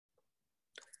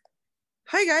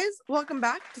Hi guys, welcome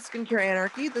back to Skincare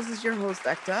Anarchy. This is your host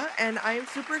Ekta, and I am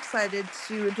super excited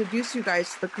to introduce you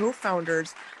guys to the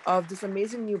co-founders of this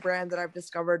amazing new brand that I've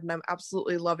discovered and I'm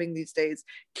absolutely loving these days,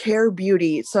 Caire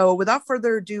Beauty. So without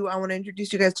further ado, I want to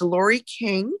introduce you guys to Lorrie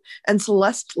King and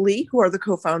Celeste Lee, who are the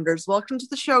co-founders. Welcome to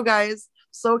the show, guys.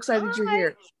 So excited you're Hi.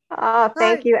 here. Oh, Hi.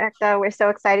 thank you, Ekta. We're so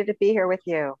excited to be here with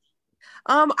you.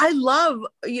 I love,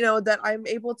 that I'm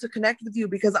able to connect with you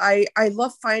because I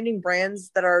love finding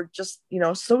brands that are just,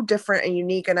 so different and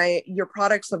unique. And your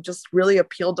products have just really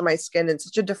appealed to my skin in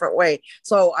such a different way.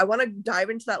 So I want to dive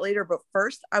into that later. But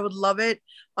first, I would love it,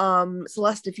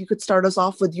 Celeste, if you could start us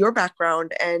off with your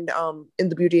background and in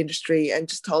the beauty industry and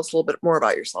just tell us a little bit more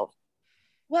about yourself.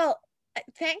 Well,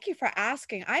 thank you for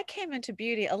asking. I came into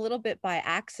beauty a little bit by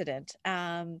accident,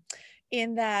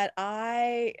 in that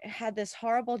I had this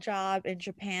horrible job in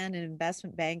Japan in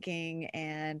investment banking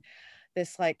and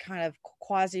this like kind of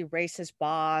quasi racist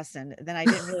boss. And then I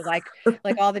didn't really like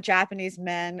all the Japanese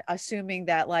men assuming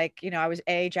that I was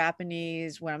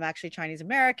Japanese when I'm actually Chinese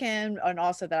American, and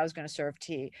also that I was going to serve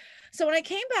tea. So when I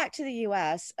came back to the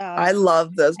US, I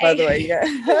love this, by the way. it Yeah.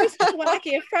 was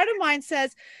wacky. A friend of mine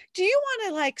says, "Do you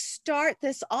want to start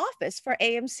this office for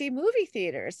AMC movie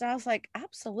theaters?" And I was like,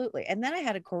 "Absolutely." And then I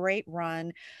had a great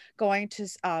run going to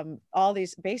all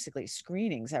these basically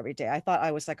screenings every day. I thought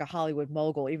I was like a Hollywood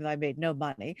mogul, even though I made no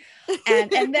money.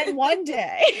 And then one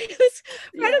day, this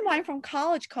friend Yeah. of mine from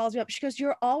college calls me up. She goes,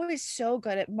 "You're always so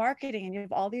good at marketing, and you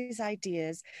have all these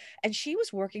ideas." And she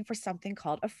was working for something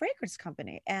called a fragrance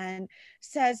company, and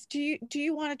says, "Do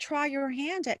you want to try your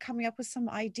hand at coming up with some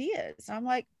ideas?" And I'm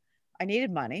like, I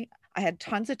needed money. I had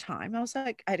tons of time. I was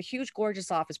like, I had a huge,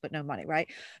 gorgeous office, but no money, right?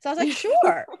 So I was like,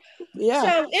 sure. Yeah.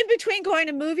 So in between going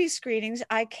to movie screenings,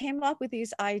 I came up with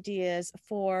these ideas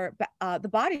for the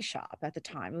Body Shop at the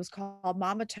time. It was called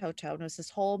Mama Toto, and it was this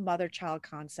whole mother-child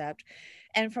concept.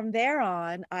 And from there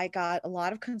on, I got a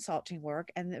lot of consulting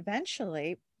work, and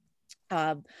eventually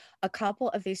um, a couple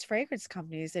of these fragrance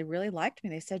companies, they really liked me.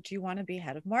 They said, "Do you want to be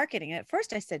head of marketing?" And at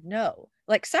first I said no,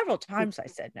 like several times I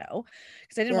said no,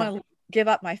 because I didn't Yeah. want to give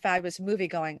up my fabulous movie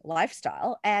going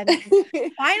lifestyle. And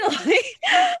finally,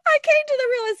 I came to the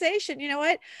realization, you know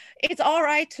what? It's all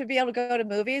right to be able to go to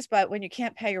movies, but when you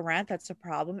can't pay your rent, that's a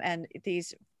problem. And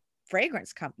these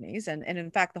fragrance companies and in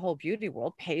fact the whole beauty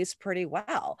world pays pretty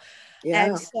well. And Yeah.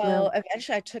 Yeah. so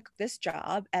eventually I took this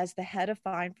job as the head of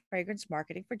fine fragrance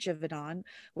marketing for Givaudan,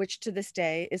 which to this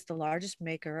day is the largest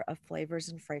maker of flavors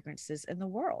and fragrances in the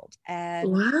world.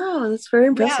 And Wow, that's very yeah,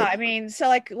 impressive. I mean, so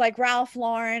like Ralph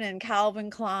Lauren and Calvin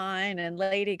Klein and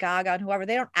Lady Gaga and whoever,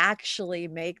 they don't actually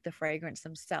make the fragrance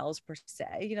themselves per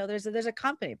se. There's a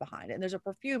company behind it, and there's a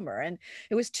perfumer. And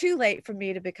it was too late for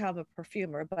me to become a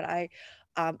perfumer, but I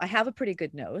have a pretty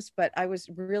good nose, but I was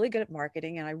really good at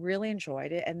marketing and I really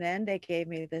enjoyed it. And then they gave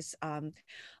me this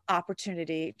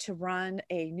opportunity to run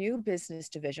a new business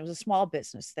division. It was a small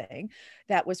business thing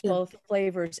that was Yeah. both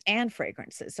flavors and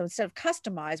fragrances. So instead of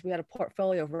customized, we had a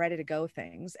portfolio of ready to go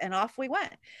things, and off we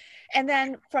went. And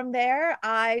then from there,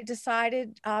 I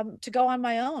decided to go on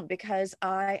my own because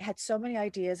I had so many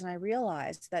ideas, and I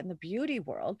realized that in the beauty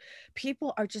world,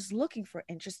 people are just looking for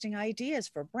interesting ideas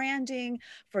for branding,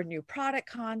 for new product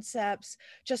concepts,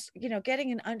 just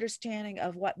getting an understanding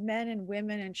of what men and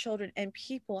women and children and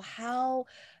people, how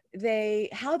they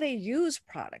use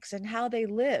products and how they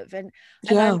live. And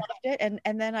I Yeah. loved it.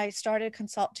 And then I started a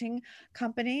consulting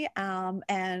company,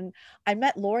 and I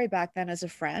met Lorrie back then as a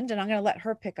friend, and I'm going to let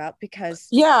her pick up because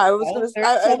Yeah, I was gonna.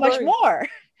 there's so much Lori, more.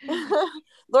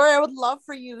 Lori, I would love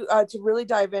for you to really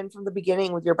dive in from the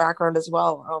beginning with your background as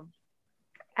well.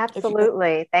 If you could.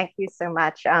 Absolutely. Thank you so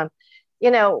much.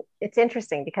 It's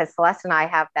interesting because Celeste and I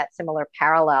have that similar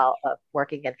parallel of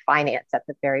working in finance at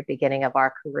the very beginning of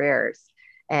our careers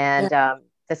Yeah. and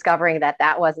discovering that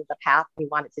that wasn't the path we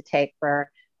wanted to take for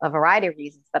a variety of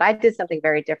reasons. But I did something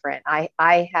very different.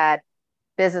 I had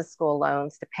business school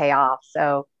loans to pay off.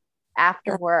 So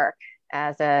after Yeah. work,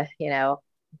 as a,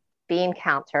 bean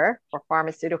counter for a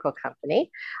pharmaceutical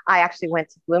company, I actually went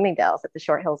to Bloomingdale's at the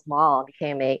Short Hills Mall and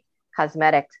became a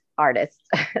cosmetic artist,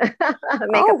 Oh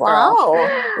makeup girl. wow. So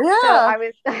Yeah. I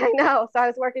was, I know, so I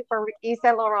was working for Yves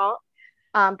Saint Laurent,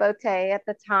 Beauté at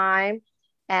the time.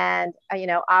 And,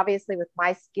 obviously with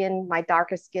my skin, my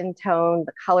darker skin tone,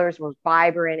 the colors were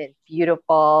vibrant and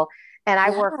beautiful. And I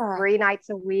worked Yeah. 3 nights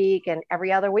a week and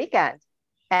every other weekend.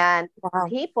 And Wow.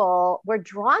 people were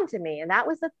drawn to me. And that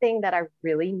was the thing that I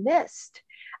really missed.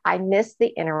 I missed the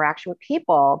interaction with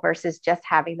people versus just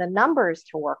having the numbers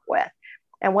to work with.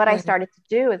 And what I Right. started to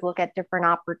do is look at different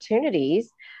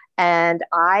opportunities. And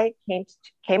I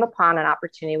came upon an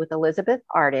opportunity with Elizabeth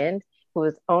Arden, who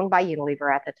was owned by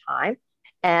Unilever at the time.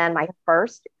 And my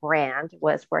first brand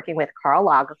was working with Karl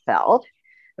Lagerfeld,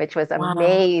 which was Wow.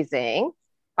 amazing.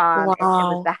 It was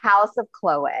Wow. the House of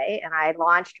Chloe, and I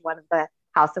launched one of the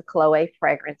House of Chloe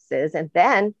fragrances. And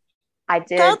then I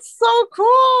did That's so cool.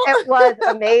 it was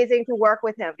amazing to work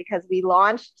with him because we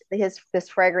launched this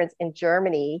fragrance in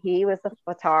Germany. He was the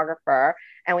photographer,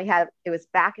 and it was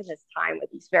back in this time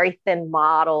with these very thin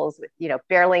models with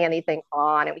barely anything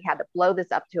on, and we had to blow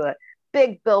this up to a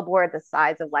big billboard the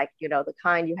size of like the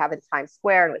kind you have in Times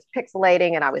Square, and it was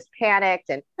pixelating, and I was panicked,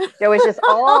 and there was just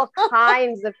all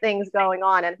kinds of things going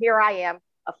on, and here I am,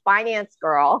 a finance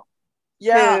girl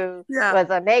Yeah. who Yeah. was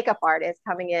a makeup artist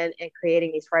coming in and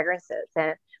creating these fragrances.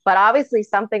 And but obviously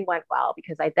something went well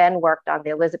because I then worked on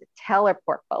the Elizabeth Taylor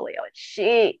portfolio, and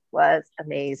she was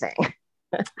amazing.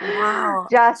 Wow.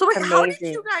 Just So wait, amazing.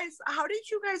 how did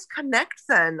you guys connect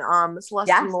then?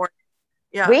 Celeste and Yes. Lorrie.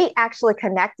 Yeah. We actually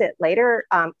connected later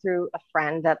through a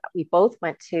friend that we both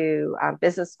went to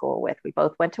business school with. We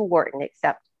both went to Wharton,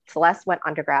 except Celeste went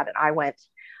undergrad and I went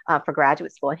for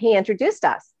graduate school. And he introduced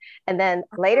us. And then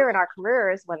later in our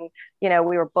careers, when we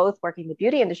were both working in the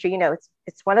beauty industry,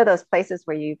 it's one of those places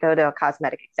where you go to a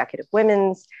cosmetic executive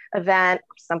women's event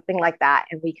or something like that,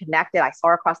 and we connected. I saw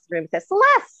her across the room and said,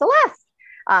 Celeste, Celeste.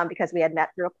 Because we had met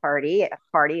through a party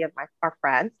of our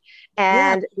friends,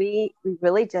 Yeah. and we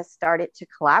really just started to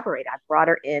collaborate. I brought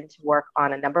her in to work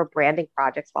on a number of branding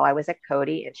projects while I was at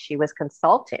Coty, and she was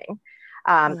consulting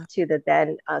Yeah. to the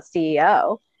then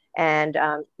CEO and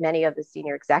many of the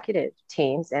senior executive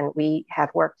teams. And we had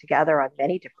worked together on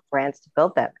many different brands to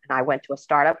build them. And I went to a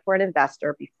startup for an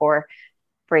investor before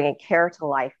bringing Caire to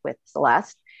life with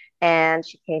Celeste. And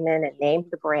she came in and named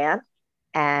the brand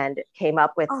and came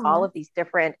up with all Oh. of these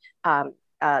different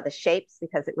the shapes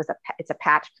because it's a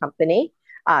patch company,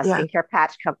 Yeah. skincare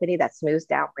patch company that smooths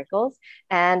down wrinkles,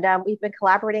 and we've been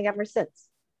collaborating ever since.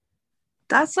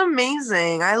 That's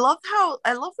amazing. I love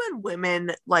when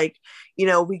women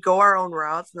we go our own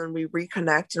routes and then we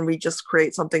reconnect and we just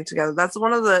create something together. That's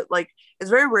one of the it's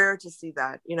very rare to see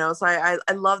that. So I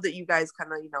love that you guys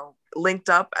kind of, linked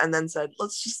up and then said,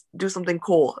 let's just do something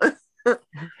cool.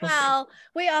 Well,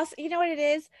 we also, you know what it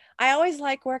is? I always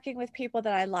like working with people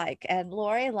that I like. And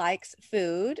Lori likes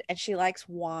food and she likes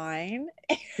wine.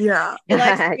 Yeah. She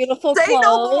likes beautiful Say no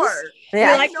clothes. more. We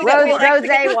Yeah, Say like no to get, we more. like to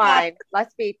get rosé stuff. wine.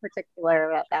 Let's be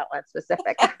particular about that one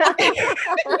specific.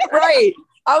 Right.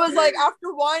 I was like,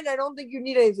 after wine, I don't think you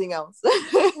need anything else.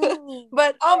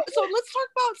 But so let's talk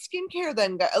about skincare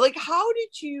then, guys. Like, how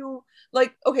did you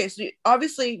okay, so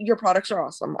obviously your products are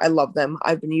awesome. I love them.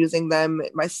 I've been using them.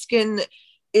 My skin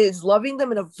is loving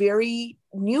them in a very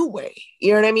new way.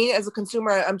 You know what I mean? As a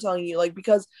consumer, I'm telling you,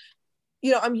 because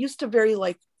I'm used to very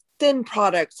thin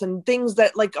products and things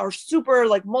that are super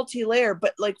multi-layer,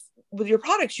 but with your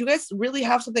products, you guys really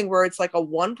have something where it's a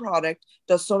one product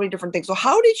does so many different things. So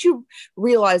how did you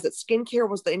realize that skincare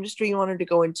was the industry you wanted to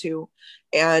go into?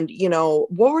 And,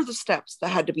 what were the steps that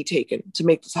had to be taken to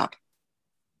make this happen?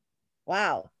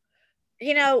 Wow.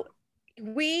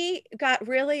 We got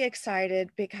really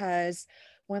excited because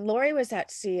when Lori was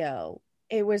at CO,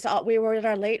 we were in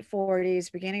our late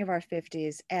 40s, beginning of our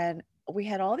 50s, and we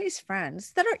had all these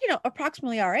friends that are,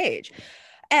 approximately our age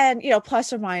and,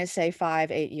 plus or minus say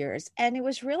 5, 8 years. And it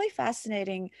was really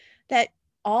fascinating that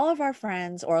all of our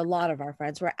friends or a lot of our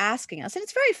friends were asking us, and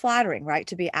it's very flattering, right?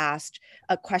 To be asked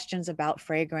questions about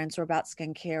fragrance or about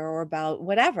skincare or about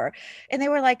whatever. And they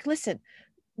were like, listen,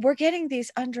 we're getting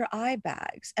these under eye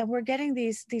bags and we're getting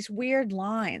these weird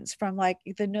lines from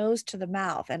the nose to the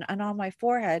mouth and on my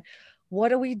forehead. What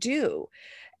do we do?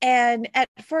 And at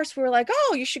first we were like,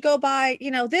 oh, you should go buy,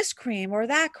 this cream or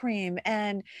that cream.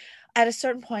 And at a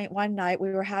certain point one night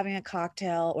we were having a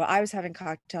cocktail, or I was having a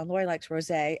cocktail and Lori likes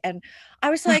rosé. And I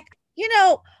was like,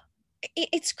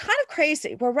 it's kind of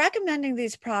crazy. We're recommending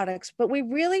these products, but we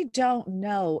really don't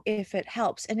know if it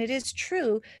helps. And it is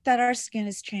true that our skin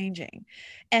is changing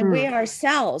and we Hmm.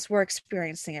 ourselves were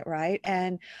experiencing it, right?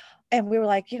 And we were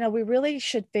like, we really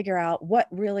should figure out what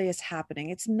really is happening.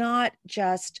 It's not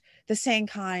just the same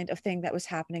kind of thing that was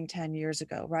happening 10 years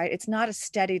ago, right? It's not a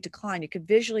steady decline. You could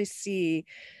visually see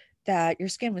that your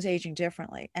skin was aging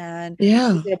differently. And we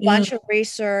Yeah. did a Yeah. bunch of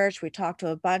research. We talked to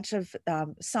a bunch of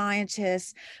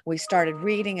scientists. We started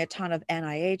reading a ton of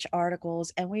NIH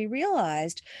articles, and we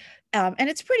realized, and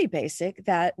it's pretty basic,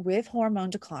 that with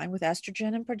hormone decline, with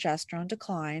estrogen and progesterone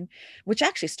decline, which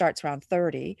actually starts around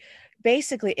 30,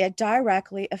 basically it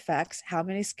directly affects how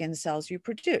many skin cells you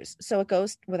produce. So it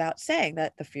goes without saying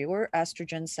that the fewer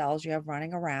estrogen cells you have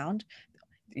running around,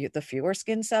 the fewer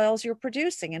skin cells you're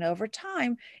producing. And over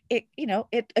time, it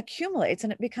accumulates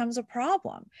and it becomes a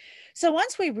problem. So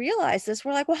once we realized this,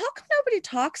 we're like, well, how come nobody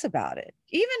talks about it?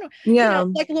 Even, Yeah.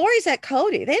 like Lorrie's at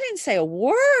Coty, they didn't say a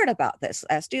word about this.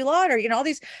 Estee Lauder, all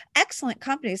these excellent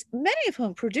companies, many of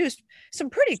whom produced some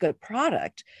pretty good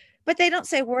product, but they don't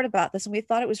say a word about this. And we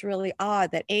thought it was really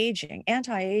odd that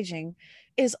anti-aging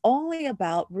is only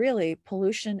about really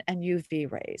pollution and UV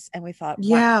rays. And we thought,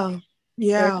 wow, Yeah.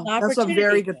 there's Yeah. an That's a very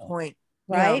opportunity good here, point.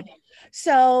 Yeah. right?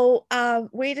 So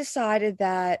we decided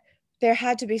that there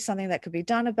had to be something that could be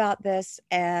done about this.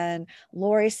 And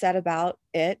Lorrie said about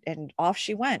it, and off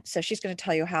she went. So she's going to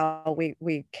tell you how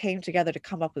we came together to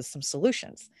come up with some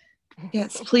solutions.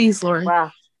 Yes, please, Lorrie.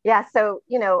 Well, yeah. So,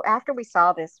 after we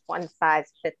saw this one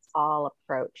size fits all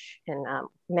approach in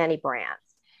many brands,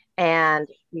 and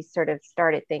we sort of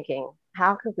started thinking,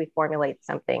 how could we formulate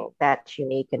something that's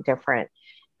unique and different?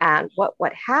 And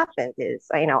what happened is,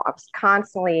 I was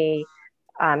constantly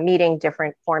meeting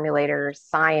different formulators,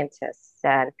 scientists,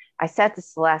 and I said to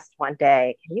Celeste one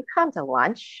day, "Can you come to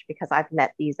lunch? Because I've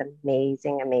met these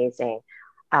amazing,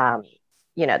 um,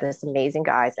 this amazing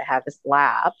guys that have this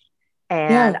lab,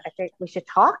 Yeah. and I think we should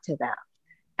talk to them."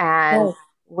 And Oh,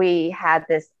 we had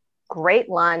this great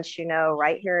lunch,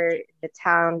 right here in the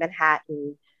town,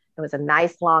 Manhattan. It was a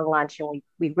nice long lunch, and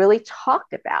we really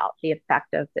talked about the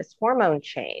effect of this hormone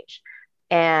change.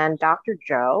 And Dr.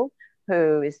 Joe,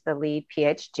 who is the lead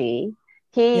PhD,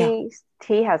 yeah.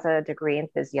 he has a degree in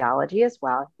physiology as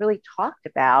well. Really talked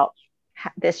about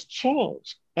this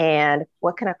change and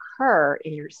what can occur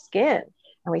in your skin.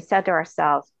 And we said to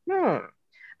ourselves,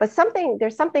 but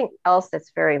there's something else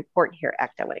that's very important here,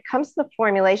 Ekta. When it comes to the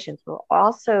formulations, we're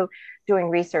also doing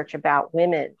research about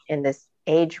women in this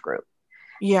age group.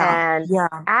 Yeah. And Yeah.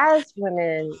 as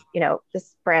women,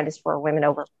 this brand is for women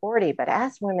over 40, but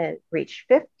as women reach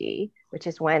 50, which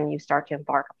is when you start to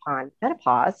embark upon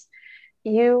menopause,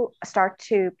 you start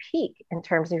to peak in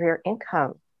terms of your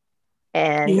income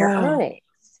and your Yeah.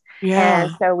 earnings.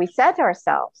 And Yeah. so we said to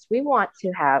ourselves, we want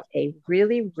to have a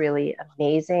really, really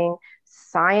amazing,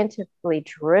 scientifically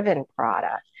driven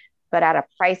product, but at a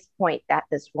price point that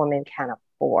this woman can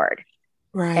afford.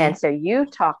 And Right. so you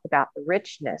talked about the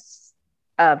richness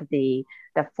of the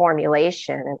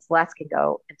formulation, and Celeste can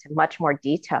go into much more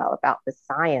detail about the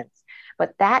science.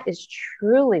 But that is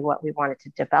truly what we wanted to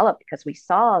develop, because we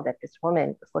saw that this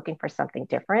woman was looking for something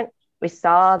different. We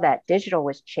saw that digital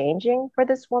was changing for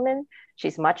this woman.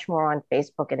 She's much more on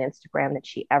Facebook and Instagram than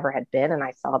she ever had been. And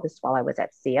I saw this while I was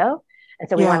at CO. And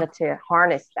so we Yeah. wanted to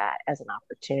harness that as an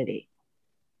opportunity.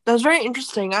 That's very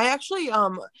interesting. I actually,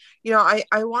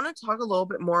 I want to talk a little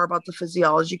bit more about the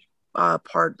physiology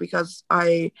part, because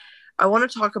I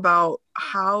want to talk about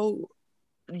how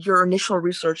your initial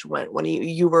research went when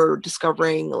you were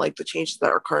discovering like the changes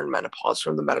that occur in menopause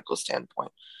from the medical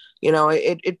standpoint.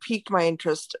 It piqued my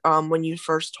interest when you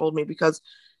first told me, because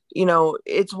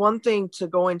it's one thing to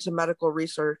go into medical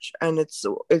research, and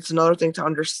it's another thing to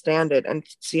understand it and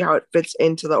see how it fits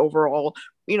into the overall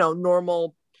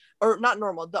normal, or not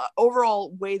normal, the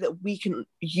overall way that we can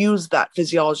use that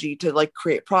physiology to like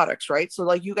create products, right? So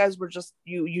like you guys were just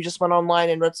you just went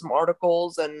online and read some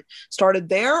articles and started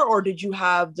there, or did you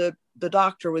have the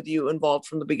doctor with you involved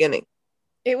from the beginning?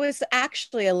 It was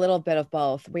actually a little bit of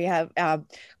both.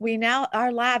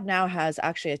 Our lab now has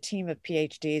actually a team of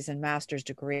PhDs and master's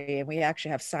degree, and we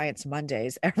actually have Science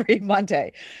Mondays every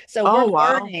Monday. So we're Oh,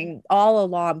 wow. learning all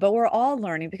along, but we're all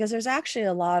learning because there's actually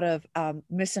a lot of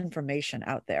misinformation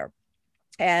out there.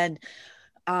 And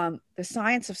the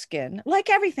science of skin,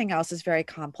 like everything else, is very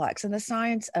complex, and the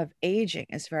science of aging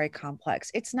is very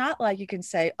complex. It's not like you can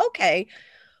say, okay,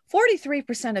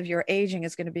 43% of your aging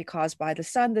is going to be caused by the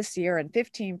sun this year, and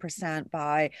 15%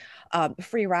 by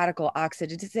free radical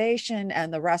oxidation,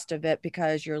 and the rest of it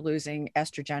because you're losing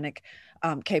estrogenic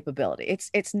capability.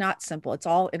 It's not simple. It's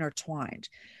all intertwined.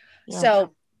 Yeah.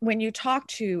 So when you talk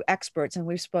to experts, and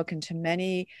we've spoken to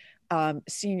many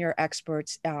senior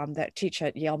experts that teach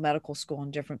at Yale Medical School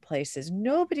in different places,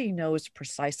 nobody knows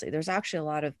precisely. There's actually a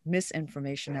lot of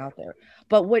misinformation out there.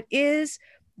 But what is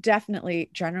definitely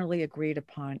generally agreed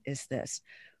upon is this: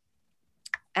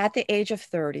 at the age of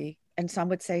 30, and some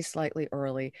would say slightly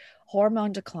early,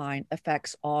 hormone decline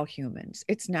affects all humans.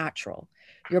 It's natural.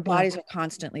 Your Yeah. bodies are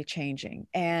constantly changing.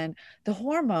 And the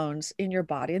hormones in your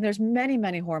body, and there's many,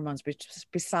 many hormones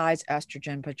besides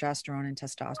estrogen, progesterone, and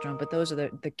testosterone, but those are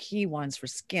the key ones for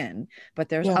skin, but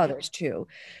there's Yeah. others too.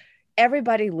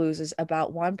 Everybody loses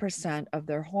about 1% of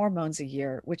their hormones a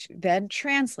year, which then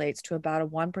translates to about a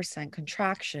 1%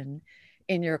 contraction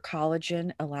in your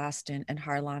collagen, elastin, and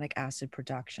hyaluronic acid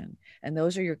production. And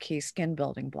those are your key skin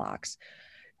building blocks.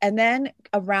 And then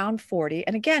around 40,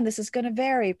 and again, this is going to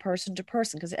vary person to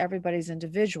person because everybody's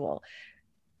individual.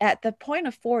 At the point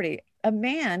of 40, a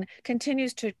man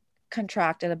continues to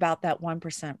contract at about that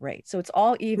 1% rate. So it's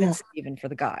all even Steven for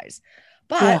the guys.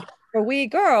 But for we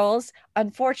girls,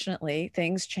 unfortunately,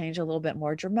 things change a little bit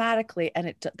more dramatically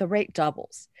and the rate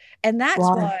doubles. And that's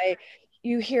why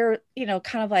you hear,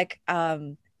 kind of like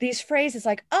these phrases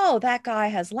like, oh, that guy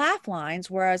has laugh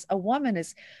lines, whereas a woman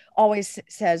is always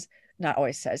says, not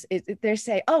always says they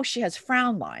say, oh, she has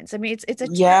frown lines. I mean, it's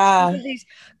these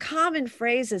common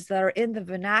phrases that are in the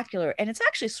vernacular, and it's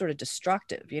actually sort of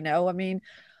destructive, I mean,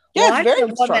 why does a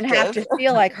woman have to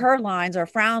feel like her lines are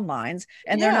frown lines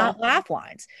and they're not laugh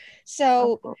lines?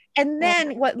 So, and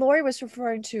then what Lorrie was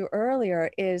referring to earlier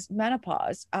is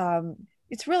menopause.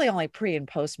 It's really only pre and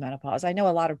post menopause. I know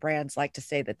a lot of brands like to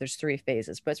say that there's 3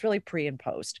 phases, but it's really pre and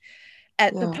post.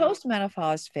 At the post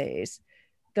menopause phase,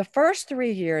 the first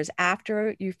 3 years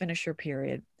after you finish your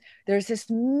period, there's this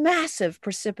massive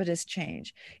precipitous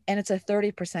change, and it's a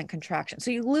 30% contraction.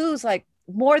 So you lose like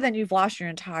more than you've lost your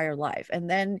entire life. And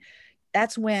then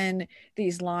that's when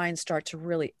these lines start to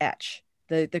really etch.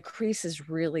 The creases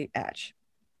really etch.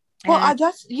 Well,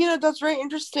 that's very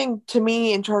interesting to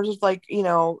me in terms of like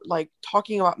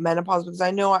talking about menopause, because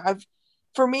I know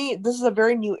for me, this is a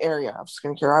very new area of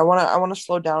skincare. I want to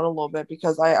slow down a little bit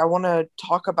because I want to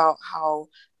talk about how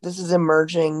this is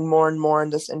emerging more and more in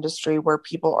this industry, where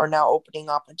people are now opening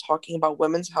up and talking about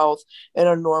women's health in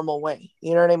a normal way.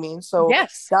 You know what I mean? So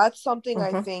that's something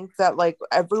I think that like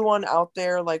everyone out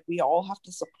there, like we all have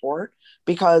to support,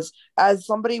 because as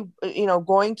somebody,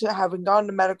 having gone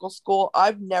to medical school,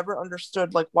 I've never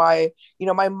understood like why,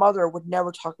 my mother would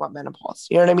never talk about menopause.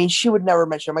 You know what I mean? She would never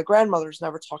mention it. My grandmother's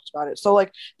never talked about it. So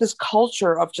like this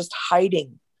culture of just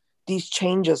hiding these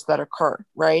changes that occur,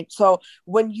 right? So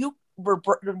when you were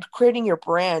creating your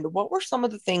brand, what were some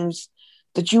of the things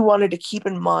that you wanted to keep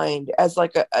in mind as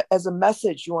like as a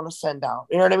message you want to send out,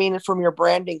 you know what I mean, from your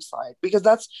branding side? Because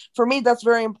that's, for me, that's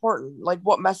very important, like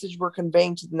what message we're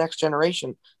conveying to the next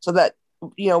generation, so that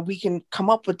we can come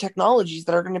up with technologies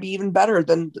that are going to be even better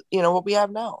than what we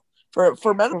have now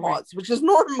for menopause, which is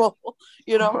normal.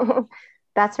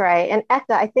 That's right. And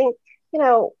Ekta, I think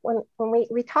when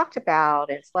we talked about,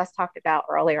 and Celeste talked about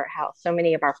earlier, how so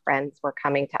many of our friends were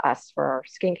coming to us for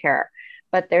skincare,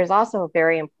 but there's also a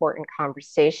very important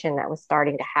conversation that was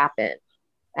starting to happen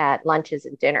at lunches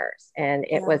and dinners. And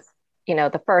it was,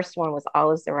 the first one was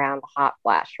always around the hot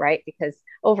flash, right? Because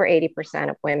over 80%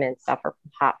 of women suffer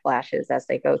from hot flashes as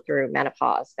they go through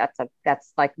menopause.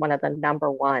 That's like one of the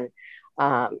number one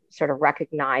sort of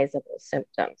recognizable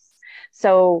symptoms.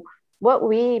 So what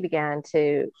we began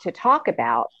to talk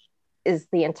about is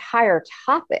the entire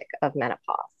topic of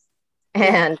menopause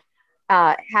and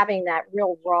having that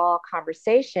real raw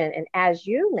conversation. And as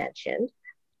you mentioned,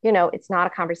 it's not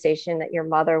a conversation that your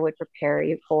mother would prepare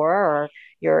you for, or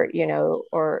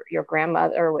or your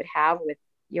grandmother would have with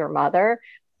your mother.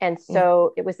 And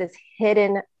so it was this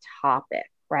hidden topic,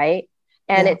 right?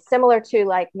 And it's similar to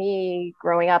like me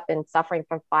growing up and suffering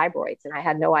from fibroids, and I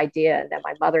had no idea that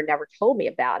my mother never told me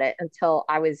about it until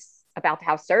I was about to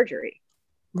have surgery.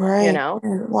 Right.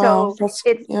 Wow.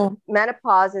 So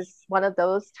menopause is one of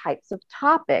those types of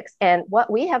topics. And what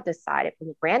we have decided from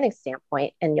a branding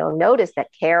standpoint, and you'll notice that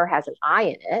Caire has an I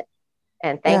in it,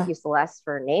 and thank you, Celeste,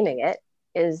 for naming it,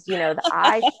 is, the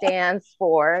I stands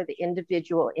for the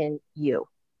individual in you.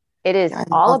 It is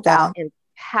all about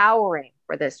empowering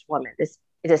for this woman,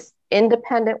 this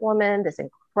independent woman, this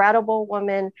incredible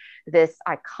woman, this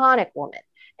iconic woman.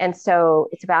 And so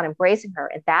it's about embracing her.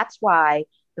 And that's why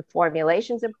the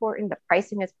formulation is important, the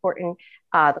pricing is important,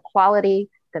 the quality,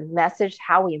 the message,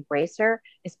 how we embrace her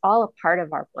is all a part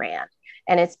of our brand.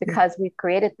 And it's because we've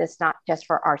created this not just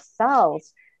for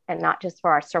ourselves and not just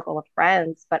for our circle of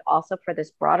friends, but also for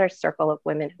this broader circle of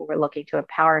women who are looking to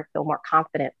empower and feel more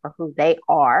confident for who they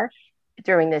are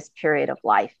during this period of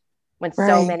life, when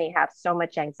so many have so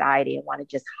much anxiety and want to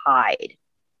just hide.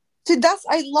 See,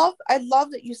 I love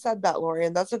that you said that, Lorrie,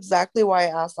 and that's exactly why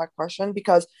I asked that question,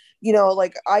 because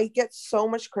like I get so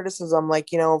much criticism, like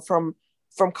from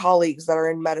colleagues that are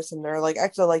in medicine. They're like,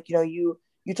 actually, like you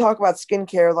talk about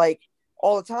skincare like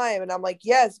all the time, and I'm like,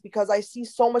 yes, because I see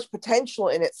so much potential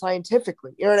in it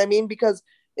scientifically. You know what I mean? Because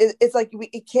it's like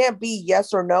it can't be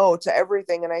yes or no to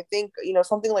everything. And I think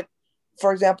something like,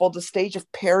 for example, the stage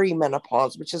of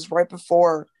perimenopause, which is right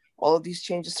before all of these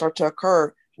changes start to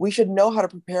occur, we should know how to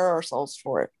prepare ourselves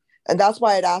for it. And that's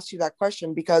why I'd asked you that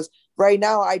question, because right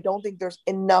now I don't think there's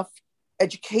enough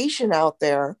education out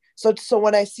there. So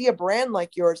when I see a brand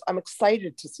like yours, I'm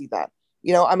excited to see that,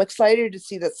 I'm excited to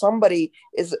see that somebody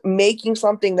is making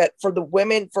something that for the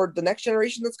women, for the next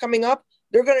generation that's coming up,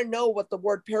 they're going to know what the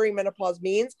word perimenopause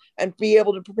means and be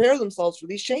able to prepare themselves for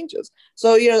these changes.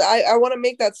 So, I want to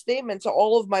make that statement to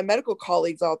all of my medical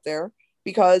colleagues out there,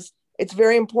 because it's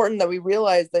very important that we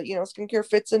realize that, skincare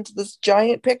fits into this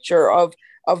giant picture of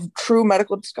true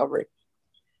medical discovery.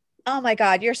 Oh my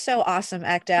God, you're so awesome,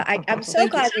 Ekta. I'm so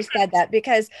glad you said that,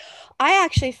 because I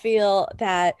actually feel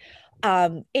that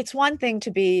it's one thing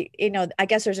to be, I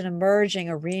guess there's an emerging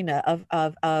arena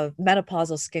of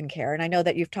menopausal skincare. And I know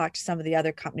that you've talked to some of the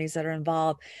other companies that are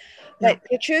involved. But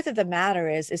the truth of the matter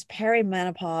is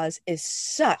perimenopause is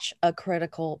such a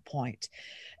critical point.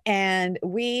 And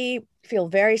we feel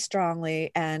very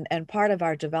strongly, and part of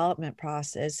our development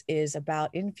process is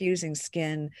about infusing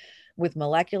skin with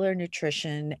molecular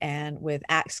nutrition and with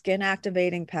skin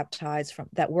activating peptides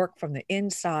that work from the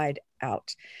inside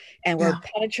out. And we're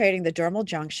penetrating the dermal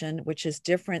junction, which is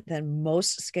different than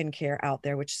most skincare out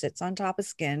there, which sits on top of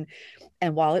skin.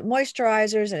 And while it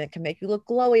moisturizes and it can make you look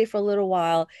glowy for a little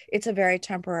while, it's a very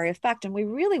temporary effect. And we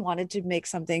really wanted to make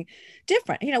something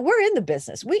different. We're in the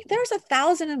business. There's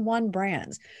 1,001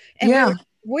 brands, and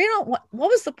we don't want. What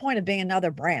was the point of being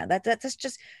another brand? That's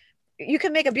just, you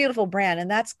can make a beautiful brand and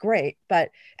that's great,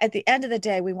 but at the end of the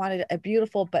day, we wanted a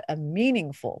beautiful but a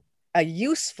meaningful, a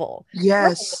useful,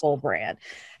 purposeful brand.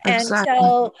 And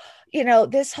so,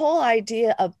 this whole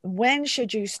idea of when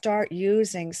should you start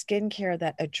using skincare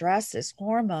that addresses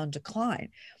hormone decline,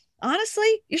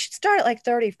 honestly, you should start at like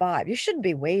 35. You shouldn't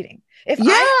be waiting.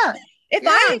 If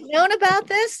I had known about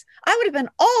this, I would have been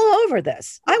all over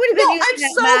this. I would have been using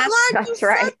I'm so glad you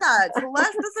said that,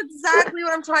 Celeste. That's exactly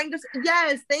what I'm trying to say.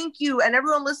 Yes, thank you. And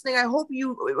everyone listening, I hope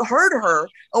you heard her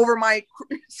over my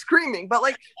screaming. But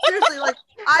seriously,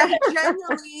 I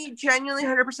genuinely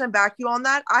 100% back you on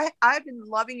that. I've been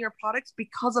loving your products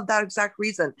because of that exact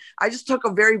reason. I just took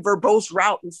a very verbose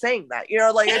route in saying that.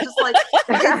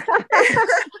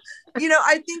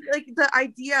 I think the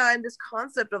idea and this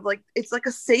concept of it's like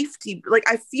a safety,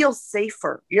 I feel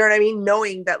safer, you know what I mean?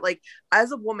 Knowing that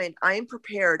as a woman, I am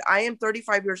prepared. I am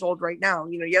 35 years old right now.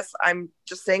 Yes, I'm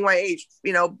just saying my age,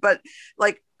 but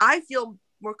I feel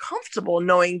more comfortable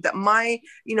knowing that my,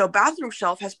 bathroom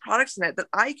shelf has products in it that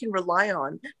I can rely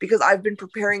on because I've been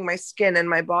preparing my skin and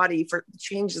my body for the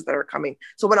changes that are coming.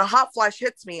 So when a hot flash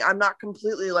hits me, I'm not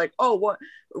completely oh,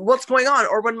 what's going on?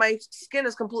 Or when my skin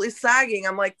is completely sagging,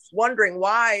 I'm wondering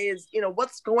why is,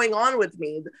 what's going on with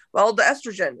me? Well, the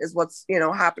estrogen is what's,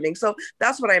 happening. So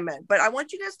that's what I meant. But I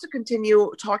want you guys to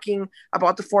continue talking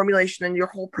about the formulation and your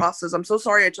whole process. I'm so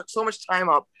sorry I took so much time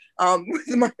up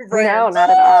with my brand. No, not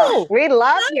at all. We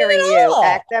love hearing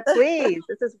you, Ekta. Please,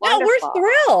 this is wonderful. No,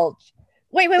 we're thrilled.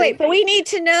 Wait, but we need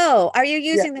to know: are you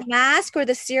using the mask or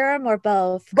the serum or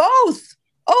both? Both.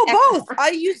 Oh, both. I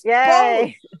use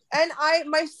both, and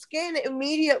my skin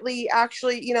immediately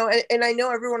actually, and I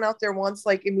know everyone out there wants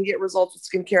immediate results with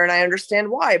skincare, and I understand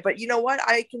why. But you know what?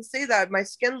 I can say that my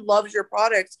skin loves your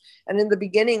products, and in the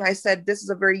beginning, I said this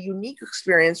is a very unique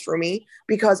experience for me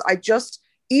because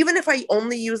even if I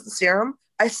only use the serum,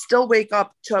 I still wake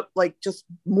up to just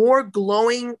more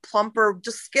glowing, plumper,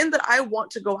 just skin that I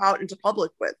want to go out into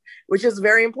public with, which is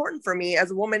very important for me as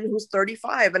a woman who's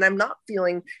 35 and I'm not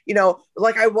feeling,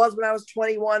 like I was when I was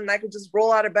 21 and I could just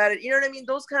roll out of bed. You know what I mean?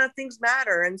 Those kind of things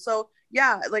matter. And so,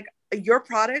 your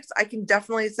products, I can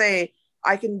definitely say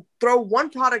I can throw one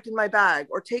product in my bag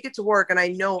or take it to work and I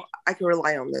know I can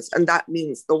rely on this. And that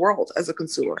means the world as a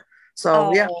consumer.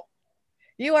 So,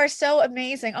 You are so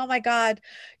amazing. Oh my God.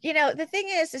 The thing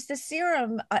is the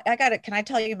serum, I got it. Can I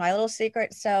tell you my little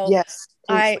secret? So yes,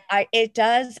 it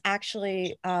does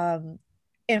actually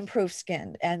improve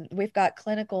skin. And we've got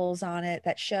clinicals on it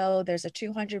that show there's a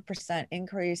 200%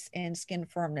 increase in skin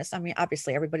firmness. I mean,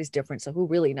 obviously everybody's different, so who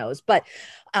really knows, but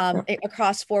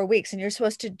across 4 weeks. And you're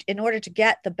supposed to, in order to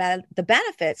get the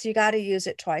benefits, you got to use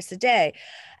it twice a day.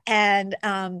 And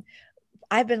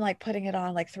I've been putting it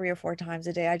on 3 or 4 times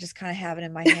a day. I just kind of have it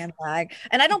in my handbag,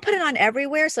 and I don't put it on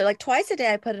everywhere. So twice a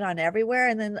day, I put it on everywhere.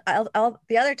 And then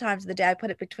the other times of the day, I put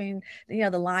it between, the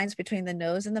lines between the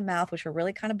nose and the mouth, which are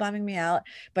really kind of bumming me out,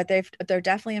 but they're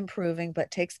definitely improving,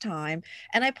 but takes time.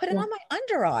 And I put it on my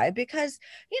under eye because,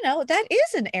 that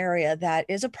is an area that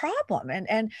is a problem.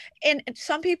 And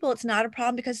some people, it's not a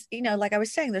problem because, like I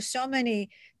was saying, there's so many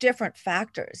different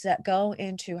factors that go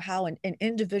into how an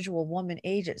individual woman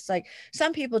ages. Like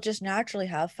some people just naturally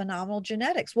have phenomenal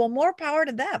genetics. Well, more power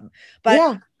to them. But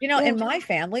Yeah. you know, Yeah. in my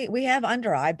family, we have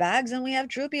under eye bags and we have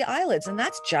droopy eyelids, and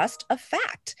that's just a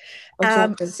fact.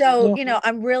 Exactly. So, Yeah. you know,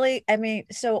 I'm really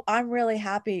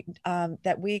happy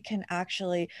that we can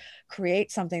actually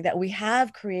create something, that we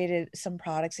have created some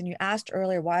products. And you asked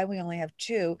earlier why we only have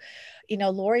two. You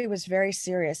know, Lorrie was very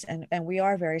serious, and we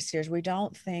are very serious. We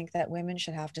don't think that women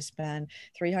should have to spend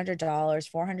 $300,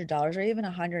 $400, or even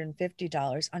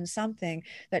 $150 on something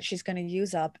that she's going to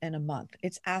use up in a month.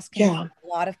 It's asking Yeah. a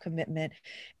lot of commitment.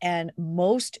 And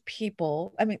most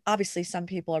people, I mean, obviously some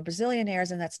people are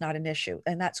bazillionaires and that's not an issue,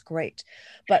 and that's great.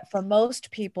 But for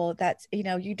most people, that's, you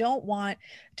know, you don't want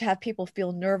to have people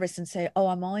feel nervous and say, oh,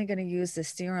 I'm only going to use this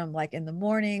serum like in the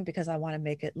morning because I want to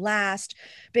make it last.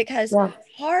 Because Yeah.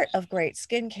 part of great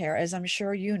skincare, as I'm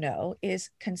sure you know,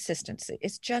 is consistency.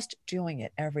 It's just doing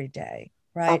it every day,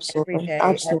 right? Every Absolutely. day,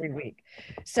 Absolutely. every week.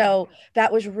 So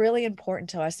that was really important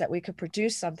to us, that we could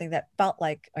produce something that felt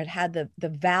like it had the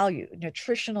value,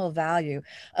 nutritional value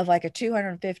of like a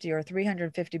 250 or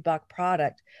 $350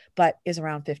 product, but is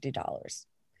around $50.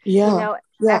 You Yeah. know,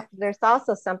 Yeah. there's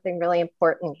also something really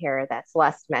important here that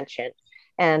Celeste mentioned,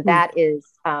 and Hmm. that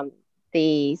is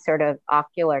the sort of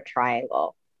ocular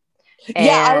triangle.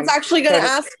 Yeah, I was And actually going to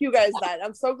sort of, ask you guys that.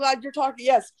 I'm so glad you're talking.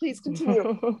 Yes, please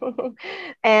continue.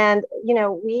 and you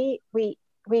know, we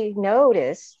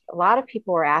noticed a lot of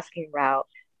people were asking about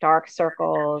dark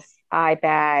circles, eye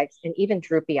bags, and even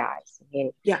droopy eyes. I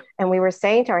mean, Yeah. and we were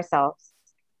saying to ourselves,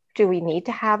 do we need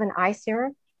to have an eye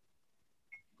serum?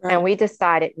 Right. And we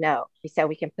decided no. We said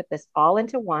we can put this all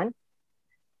into one,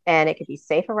 and it can be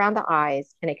safe around the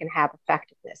eyes, and it can have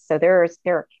effectiveness. So there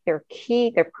are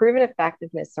proven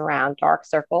effectiveness around dark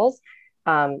circles,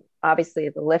 obviously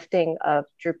the lifting of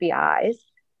droopy eyes,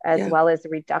 as Yeah. well as the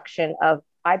reduction of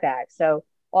eye bags. So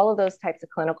all of those types of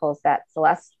clinicals that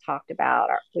Celeste talked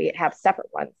about, we have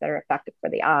separate ones that are effective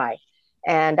for the eye.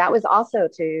 And that was also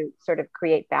to sort of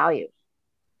create value.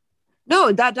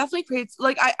 No, that definitely creates,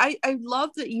 like, I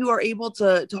love that you are able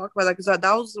to talk about that, because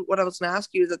that was what I was going to ask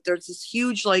you, that there's this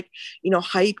huge, like, you know,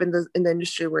 hype in the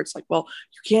industry where it's like, well,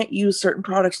 you can't use certain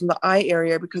products in the eye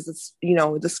area because it's, you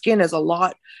know, the skin is a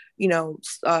lot, you know,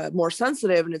 more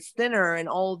sensitive and it's thinner and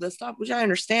all of this stuff, which I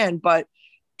understand. But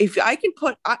if I can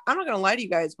I'm not gonna lie to you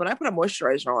guys, when I put a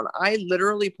moisturizer on, I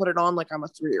literally put it on like I'm a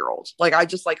 3-year-old. Like I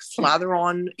just like slather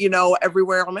on, you know,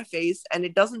 everywhere on my face, and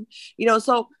it doesn't, you know.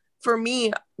 So for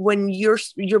me, when you're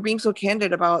being so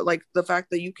candid about like the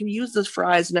fact that you can use this for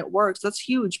eyes and it works, that's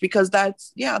huge, because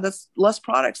that's less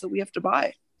products that we have to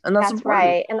buy, and that's That's important.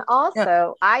 right. And Yeah.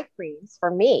 also, eye creams for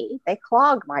me, they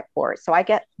clog my pores. So I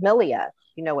get milia.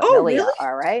 You know what Oh, milia really?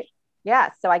 are, right? Yeah.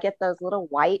 So I get those little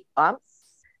white bumps.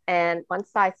 And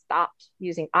once I stopped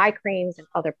using eye creams and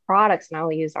other products and I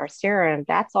only use our serum,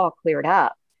 that's all cleared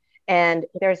up. And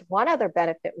there's one other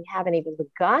benefit we haven't even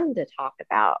begun to talk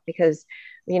about, because,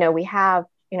 you know, we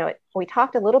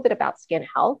talked a little bit about skin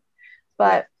health, Yeah.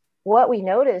 but what we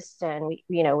noticed, and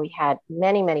we had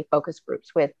many focus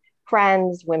groups with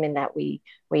friends, women that we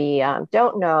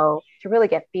don't know, to really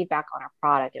get feedback on our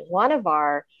product. And one of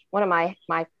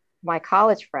my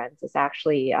college friends is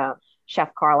actually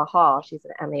Chef Carla Hall. She's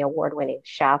an Emmy award-winning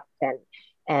chef and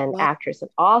Wow. actress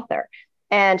and author.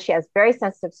 And she has very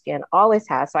sensitive skin, always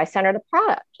has. So I sent her the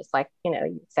product, just like, you know,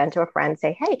 you send to a friend,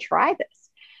 say, hey, try this.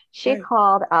 She Right.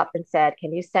 called up and said,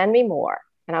 can you send me more?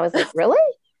 And I was like, really?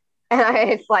 And I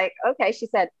was like, okay. She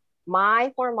said,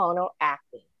 my hormonal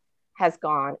acne has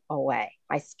gone away.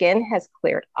 My skin has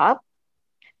cleared up.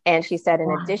 And she said, in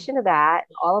Wow. addition to that,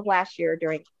 all of last year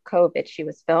during COVID, she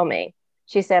was filming.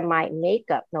 She said, my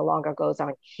makeup no longer goes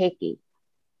on cakey.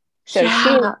 So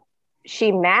Yeah.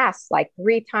 she masks like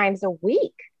 3 times a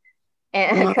week.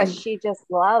 And Wow. because she just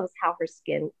loves how her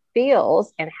skin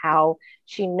feels and how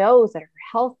she knows that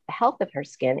the health of her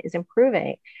skin is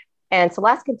improving. And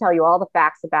Celeste can tell you all the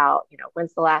facts about, you know,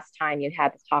 when's the last time you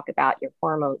had to talk about your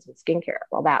hormones and skincare?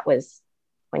 Well, that was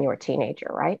when you were a teenager,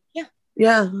 right? Yeah.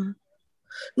 Yeah.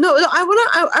 No,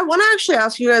 I wanna actually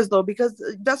ask you guys though, because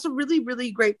that's a really,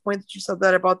 really great point that you said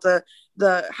that about the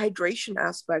hydration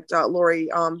aspect, Lori.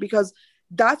 Because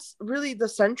that's really the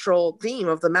central theme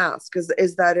of the mask,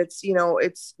 is that it's, you know,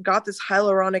 it's got this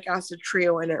hyaluronic acid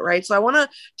trio in it, right? So I want to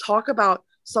talk about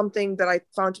something that I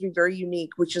found to be very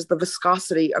unique, which is the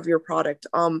viscosity of your product.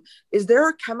 Is there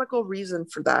a chemical reason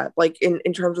for that, like in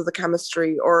terms of the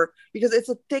chemistry, or because it's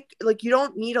a thick, like you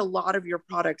don't need a lot of your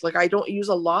product. Like I don't use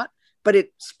a lot, but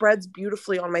it spreads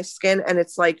beautifully on my skin, and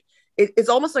it's like it's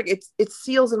almost like it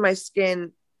seals in my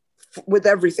skin with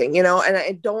everything, you know, and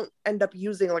I don't end up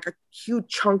using like a huge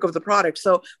chunk of the product.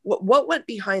 So what went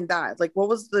behind that? Like, what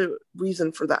was the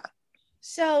reason for that?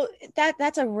 So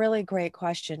that's a really great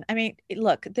question. I mean,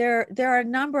 look, there are a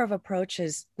number of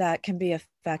approaches that can be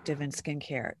effective in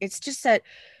skincare. It's just that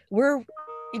we're,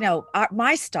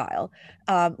 my style.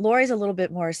 Lori's a little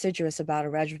bit more assiduous about a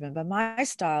regimen, but my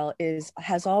style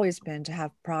has always been to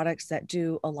have products that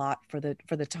do a lot for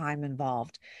the time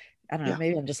involved. I don't know, Yeah.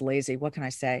 maybe I'm just lazy. What can I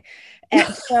say?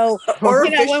 And so, Or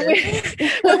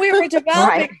when we were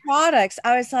developing Right. products,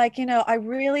 I was like,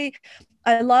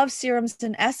 I love serums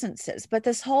and essences, but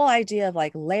this whole idea of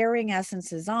like layering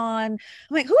essences on, I'm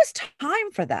like, who has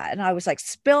time for that? And I was like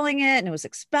spilling it and it was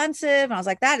expensive. And I was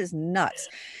like, that is nuts.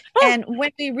 And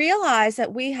when we realized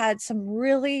that we had some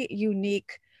really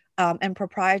unique and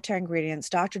proprietary ingredients,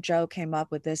 Dr. Joe came up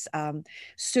with this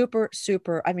super,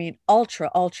 super, I mean,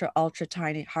 ultra, ultra, ultra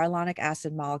tiny hyaluronic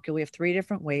acid molecule. We have 3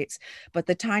 different weights, but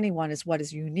the tiny one is what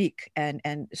is unique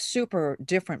and super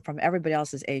different from everybody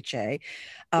else's HA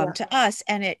to us.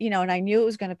 And and I knew it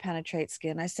was going to penetrate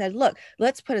skin. I said, look,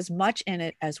 let's put as much in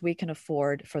it as we can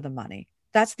afford for the money.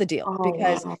 That's the deal. Oh,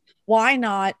 Because wow. why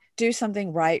not do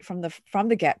something right from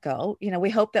the get-go? We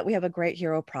hope that we have a great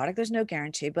hero product. There's no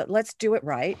guarantee, but let's do it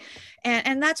right.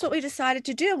 And that's what we decided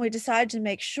to do. And we decided to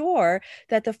make sure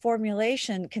that the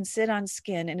formulation can sit on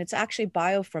skin and it's actually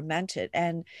biofermented.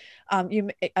 And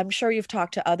I'm sure you've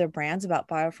talked to other brands about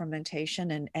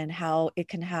biofermentation and how it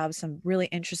can have some really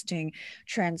interesting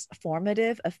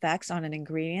transformative effects on an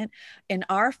ingredient. In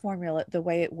our formula, the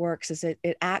way it works is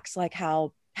it acts like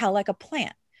how like a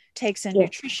plant takes in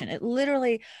nutrition. It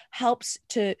literally helps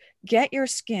to get your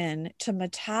skin to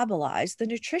metabolize the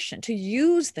nutrition, to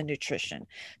use the nutrition,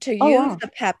 to use the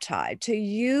peptide, to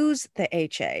use the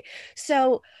HA.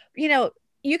 So,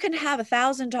 you can have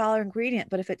 $1,000 ingredient,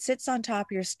 but if it sits on top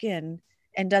of your skin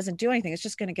and doesn't do anything, it's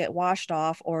just going to get washed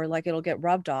off, or like it'll get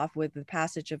rubbed off with the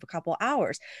passage of a couple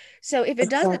hours. So if it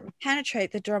doesn't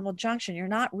penetrate the dermal junction, you're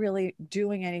not really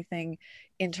doing anything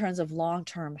in terms of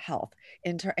long-term health.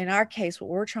 In our case, what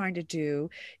we're trying to do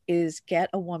is get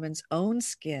a woman's own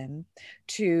skin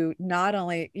to not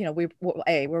only,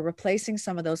 we're replacing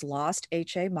some of those lost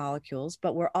HA molecules,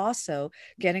 but we're also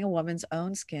getting a woman's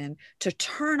own skin to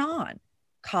turn on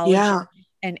collagen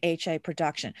and HA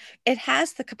production. It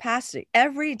has the capacity.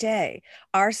 Every day,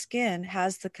 our skin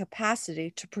has the capacity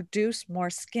to produce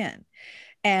more skin.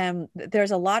 And there's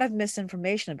a lot of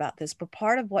misinformation about this, but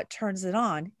part of what turns it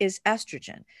on is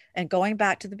estrogen. And going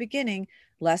back to the beginning,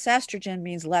 less estrogen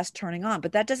means less turning on,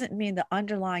 but that doesn't mean the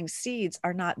underlying seeds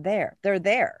are not there. They're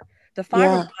there. The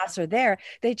fibroblasts are there.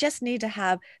 They just need to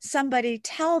have somebody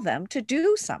tell them to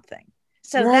do something.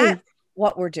 So that's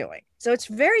what we're doing. So it's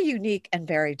very unique and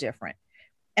very different.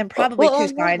 And probably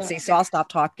too sciencey, so I'll stop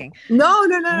talking. No.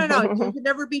 You can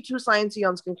never be too sciencey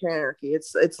on Skincare Anarchy.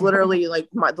 It's literally like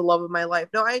the love of my life.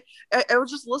 No, I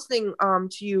was just listening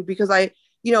to you because I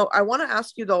want to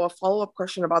ask you though a follow-up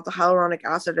question about the hyaluronic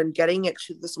acid and getting it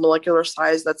to this molecular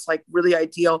size that's like really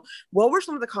ideal. What were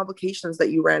some of the complications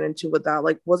that you ran into with that?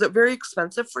 Like, was it very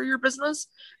expensive for your business?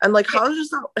 And like, how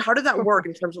did that work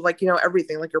in terms of like,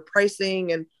 everything, like your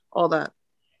pricing and all that?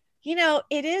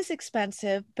 It is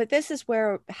expensive, but this is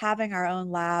where having our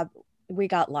own lab, we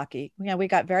got lucky. We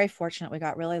got very fortunate. We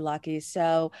got really lucky.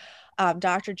 So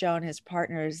Dr. Joe and his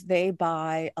partners, they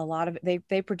buy a lot of,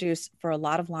 they produce for a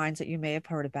lot of lines that you may have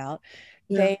heard about.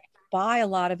 They buy a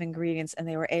lot of ingredients, and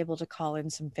they were able to call in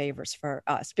some favors for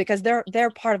us because they're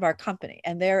part of our company,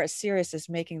 and they're as serious as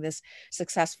making this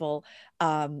successful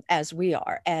as we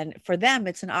are. And for them,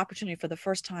 it's an opportunity for the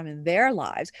first time in their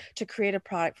lives to create a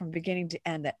product from beginning to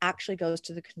end that actually goes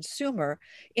to the consumer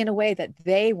in a way that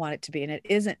they want it to be, and it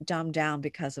isn't dumbed down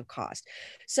because of cost.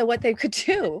 So what they could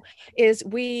do is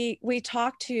we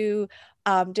talk to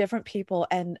different people,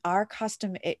 and our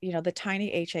custom, the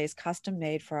tiny HA is custom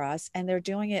made for us, and they're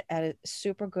doing it at a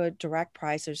super good direct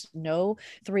price. There's no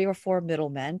 3 or 4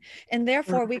 middlemen, and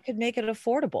therefore we could make it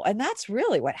affordable. And that's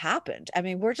really what happened. I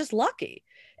mean, we're just lucky.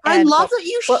 I love that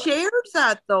you shared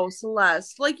that though,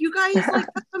 Celeste. Like you guys, like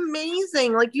that's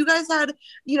amazing. Like you guys had,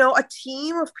 a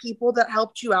team of people that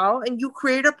helped you out, and you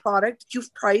created a product that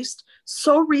you've priced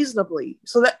so reasonably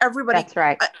so that everybody. That's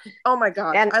right. Oh my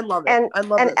God, I love it. I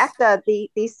love it. And Ekta,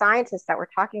 these scientists that we're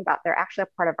talking about, they're actually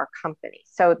a part of our company.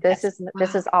 So this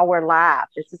is our lab.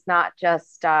 This is not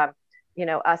just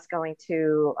us going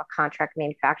to a contract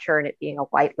manufacturer and it being a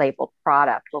white labeled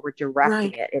product where we're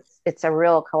directing it. It's a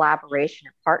real collaboration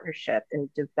and partnership in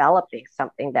developing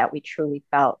something that we truly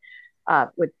felt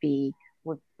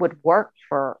would work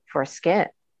for skin.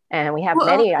 And we have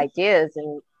many ideas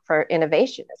and for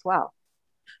innovation as well.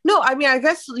 No, I mean, I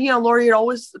guess, Lori, it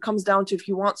always comes down to, if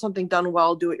you want something done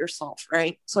well, do it yourself,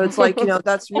 right? So it's like,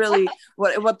 that's really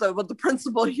what the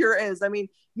principle here is. I mean,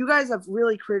 you guys have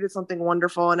really created something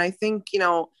wonderful. And I think,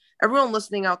 everyone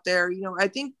listening out there, I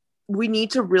think we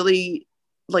need to really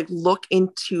like look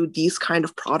into these kind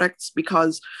of products,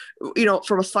 because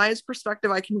from a science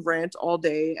perspective, I can rant all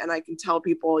day and I can tell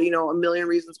people a million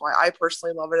reasons why I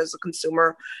personally love it as a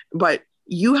consumer, but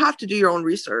you have to do your own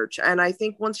research. And I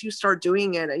think once you start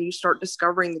doing it and you start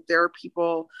discovering that there are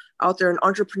people out there and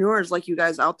entrepreneurs like you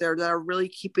guys out there that are really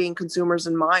keeping consumers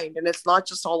in mind, and it's not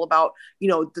just all about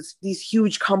these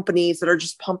huge companies that are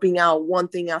just pumping out one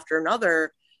thing after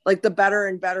another, like the better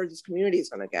and better this community is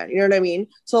going to get. You know what I mean?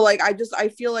 So like, I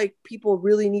feel like people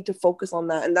really need to focus on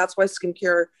that. And that's why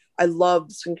I love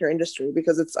the skincare industry,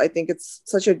 because I think it's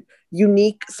such a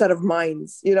unique set of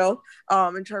minds, in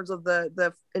terms of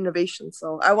the innovation.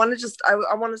 So I want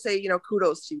to say,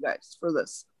 kudos to you guys for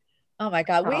this. Oh my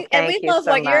God. We love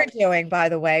so what much. you're doing, by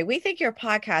the way. We think your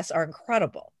podcasts are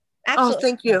incredible. Absolutely. Oh,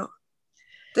 thank you.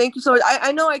 Thank you. So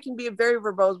I know I can be very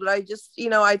verbose, but I just,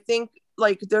 I think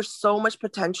like there's so much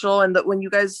potential. And that when you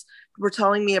guys were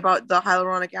telling me about the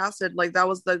hyaluronic acid, like that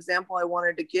was the example I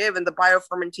wanted to give, and the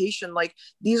biofermentation, like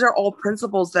these are all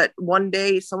principles that one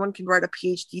day someone can write a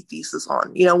PhD thesis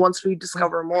on, once we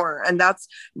discover more. And that's,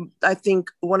 I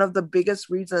think, one of the biggest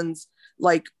reasons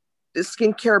like the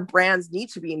skincare brands need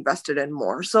to be invested in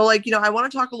more. So like, I want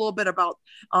to talk a little bit about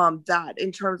that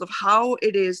in terms of how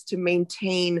it is to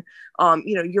maintain,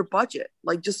 your budget,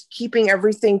 like just keeping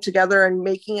everything together and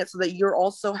making it so that you're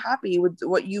also happy with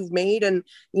what you've made. And,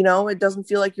 it doesn't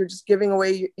feel like you're just giving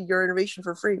away your innovation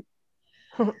for free.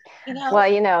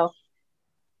 Well,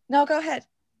 no, go ahead.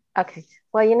 Okay.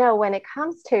 Well, when it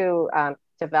comes to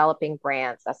developing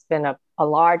brands, that's been a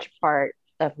large part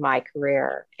of my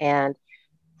career. And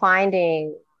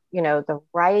finding, the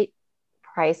right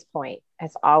price point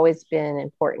has always been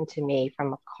important to me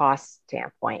from a cost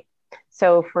standpoint.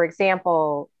 So, for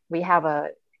example, we have a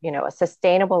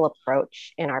sustainable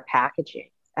approach in our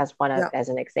packaging as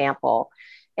an example,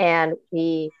 and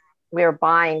we're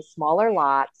buying smaller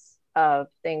lots of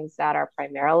things that are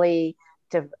primarily,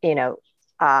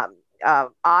 odd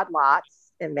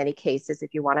lots in many cases,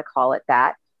 if you want to call it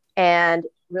that, and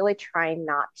really trying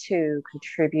not to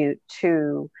contribute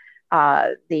to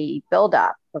the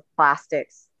buildup of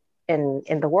plastics in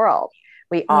the world.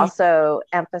 We also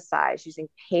emphasize using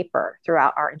paper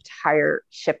throughout our entire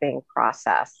shipping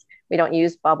process. We don't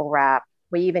use bubble wrap.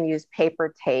 We even use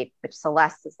paper tape, which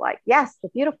Celeste is like, yes, the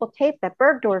beautiful tape that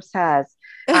Bergdorf's has.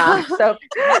 So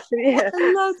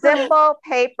simple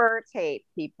paper tape,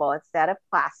 people, instead of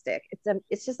plastic.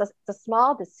 It's a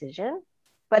small decision,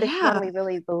 but it's one we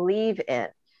really believe in.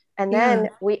 And then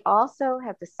we also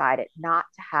have decided not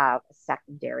to have a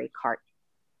secondary carton.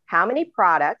 How many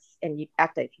products, and if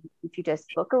you just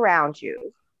look around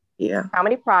you, how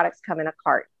many products come in a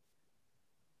carton?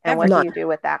 And what do you do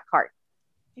with that carton?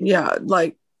 Yeah,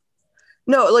 like,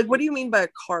 no, like, what do you mean by a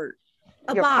cart?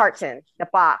 Your carton, the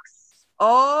box.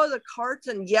 Oh, the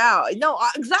carton. Yeah, no,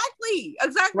 exactly.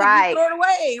 Right. You throw it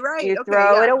away, right? You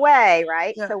throw it away,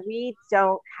 right? Yeah. So we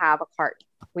don't have a carton.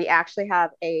 We actually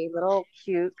have a little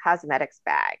cute cosmetics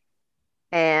bag.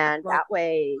 And that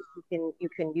way you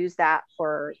can use that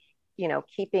for,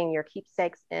 keeping your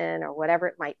keepsakes in or whatever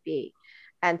it might be.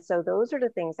 And so those are the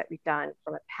things that we've done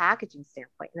from a packaging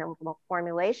standpoint. And then from a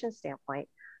formulation standpoint,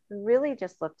 we really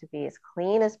just look to be as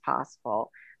clean as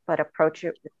possible, but approach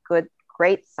it with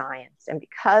great science. And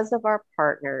because of our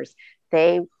partners,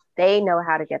 they know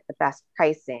how to get the best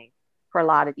pricing for a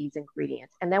lot of these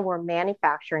ingredients. And then we're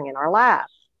manufacturing in our lab.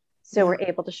 So we're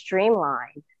able to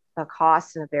streamline the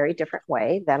costs in a very different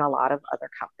way than a lot of other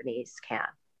companies can.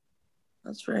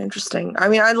 That's very interesting. I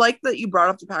mean, I like that you brought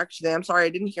up the packaging. I'm sorry, I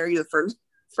didn't hear you the first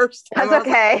time. That's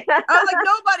okay. I was like,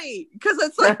 nobody, because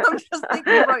it's like, I'm just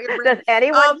thinking about your brain. Does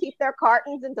anyone keep their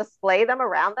cartons and display them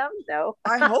around them? No.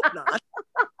 I hope not.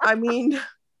 I mean,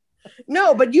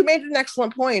 no, but you made an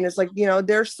excellent point. It's like,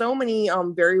 there's so many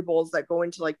variables that go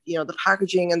into like, the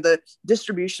packaging and the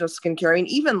distribution of skincare. I mean,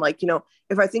 even like,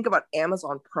 if I think about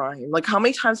Amazon Prime, like how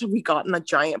many times have we gotten a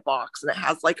giant box and it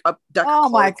has like a deck of Oh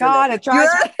my God, it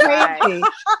drives me crazy.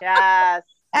 Yes.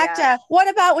 Ekta, what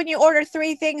about when you order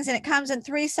 3 things and it comes in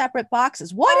 3 separate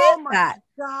boxes? What is that?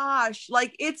 Gosh,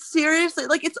 like it's seriously,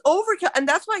 like it's overkill. And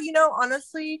that's why,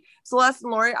 honestly, Celeste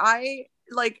and Lorrie, I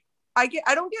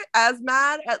don't get as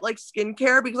mad at like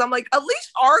skincare, because I'm like, at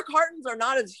least our cartons are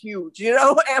not as huge,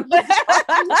 Amazon,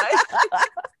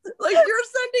 Like you're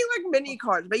sending like mini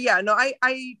cards. But yeah, no,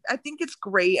 I think it's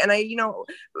great. And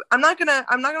I'm not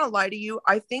gonna lie to you.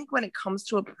 I think when it comes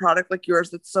to a product like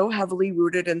yours that's so heavily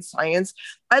rooted in science,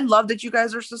 I love that you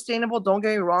guys are sustainable. Don't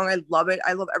get me wrong, I love it.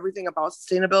 I love everything about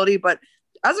sustainability, but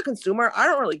as a consumer, I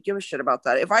don't really give a shit about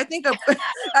that. If I think of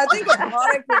I think a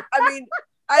product is, I mean,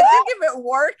 I think if it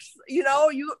works, you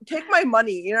take my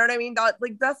money. You know what I mean?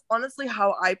 That's honestly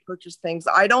how I purchase things.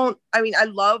 I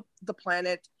love the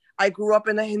planet. I grew up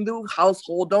in a Hindu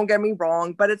household. Don't get me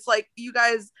wrong, but it's like you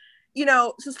guys,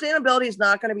 sustainability is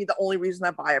not going to be the only reason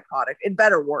I buy a product. It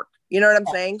better work. You know what I'm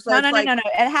saying? So no.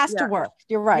 It has to work.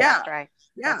 You're right. Yeah. That's right.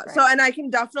 Yeah. That's right. So, and I can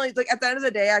definitely at the end of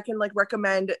the day, I can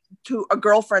recommend to a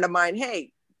girlfriend of mine,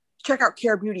 hey, check out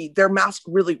Caire Beauty. Their mask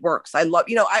really works. I love,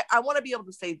 I want to be able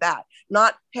to say that,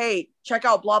 not, hey, check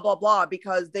out blah, blah, blah,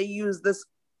 because they use this,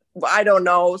 I don't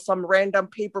know, some random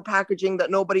paper packaging that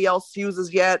nobody else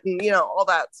uses yet. And, all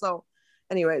that. So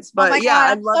anyways, but God,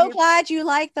 I I'm love so glad you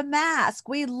like the mask.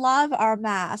 We love our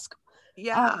mask.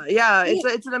 Yeah.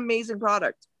 It's an amazing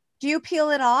product. Do you peel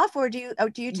it off or do you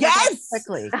take yes! it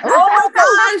quickly? Oh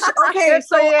my gosh. Okay.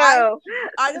 So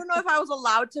I don't know if I was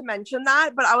allowed to mention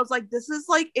that, but I was like, this is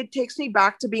it takes me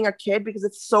back to being a kid because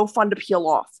it's so fun to peel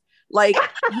off. Like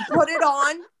you put it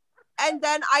on and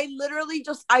then I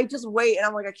just wait and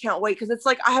I'm like, I can't wait. Cause it's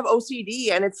I have OCD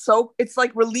and it's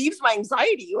relieves my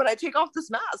anxiety when I take off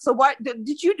this mask. So what,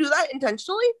 did you do that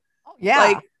intentionally? Oh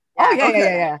yeah.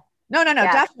 Yeah. No,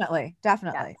 Yeah. definitely.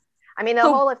 Yeah. I mean, the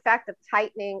whole effect of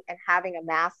tightening and having a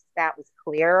mask that was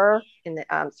clearer in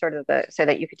the so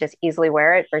that you could just easily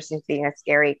wear it versus being a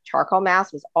scary charcoal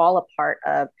mask was all a part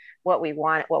of what we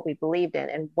wanted, what we believed in,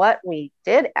 and what we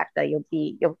did. Ekta,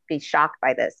 you'll be shocked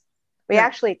by this. We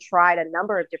actually tried a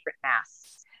number of different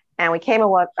masks, and we came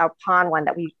upon one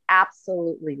that we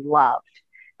absolutely loved.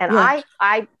 And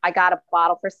I got a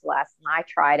bottle for Celeste, and I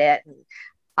tried it, and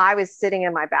I was sitting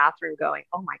in my bathroom going,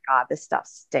 "Oh my God, this stuff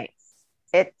stinks.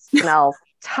 It smells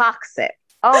toxic.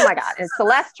 Oh my God." And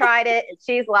Celeste tried it and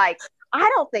she's like, "I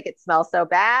don't think it smells so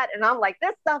bad." And I'm like,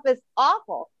 "This stuff is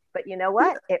awful." But you know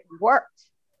what? It worked.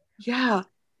 Yeah. So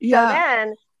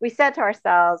then we said to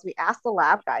ourselves, we asked the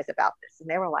lab guys about this and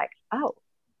they were like, "Oh,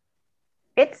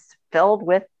 it's filled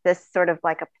with this sort of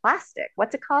like a plastic.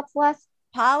 What's it called, Celeste?"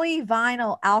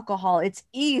 Polyvinyl alcohol. It's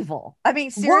evil. I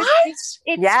mean, seriously,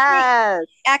 what? Yes.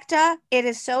 Ekta, it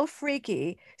is so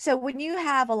freaky. So when you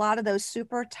have a lot of those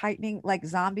super tightening, like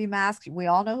zombie masks, we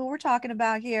all know who we're talking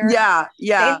about here. Yeah.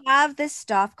 They have this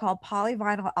stuff called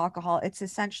polyvinyl alcohol. It's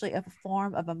essentially a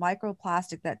form of a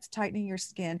microplastic that's tightening your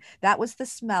skin. That was the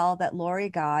smell that Lorrie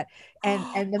got.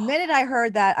 And the minute I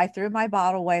heard that, I threw my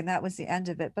bottle away and that was the end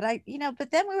of it. But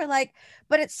but then we were like,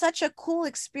 but it's such a cool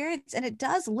experience and it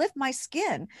does lift my skin.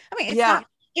 I mean,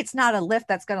 it's not a lift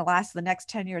that's going to last the next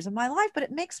 10 years of my life, but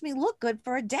it makes me look good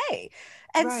for a day.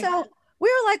 And so we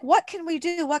were like, what can we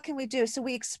do? What can we do? So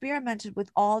we experimented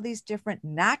with all these different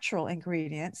natural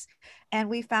ingredients and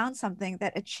we found something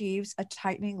that achieves a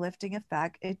tightening, lifting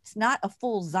effect. It's not a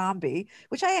full zombie,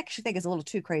 which I actually think is a little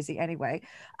too crazy anyway,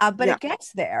 but it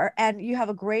gets there and you have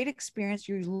a great experience.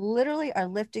 You literally are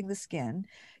lifting the skin.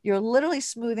 You're literally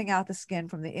smoothing out the skin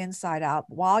from the inside out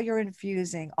while you're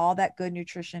infusing all that good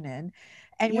nutrition in.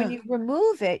 And when you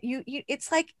remove it,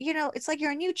 it's like, it's like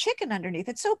you're a new chicken underneath.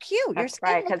 It's so cute. That's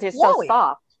right, because you're so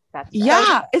soft. That's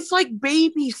right. It's like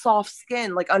baby soft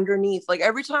skin, like underneath. Like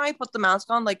every time I put the mask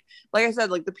on, like I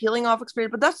said, like the peeling off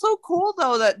experience. But that's so cool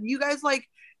though that you guys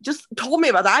just told me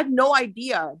about that. I had no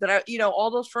idea that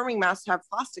all those firming masks have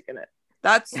plastic in it.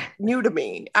 That's new to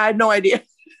me. I had no idea.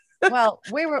 Well,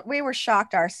 we were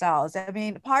shocked ourselves. I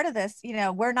mean, part of this,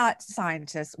 we're not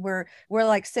scientists. We're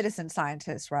like citizen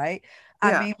scientists, right?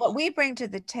 I mean, what we bring to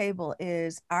the table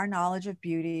is our knowledge of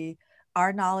beauty,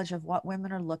 our knowledge of what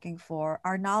women are looking for,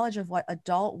 our knowledge of what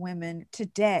adult women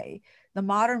today, the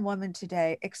modern woman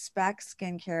today, expects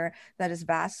skincare that is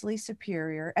vastly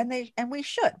superior. And we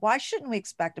should. Why shouldn't we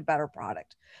expect a better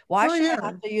product? Why should I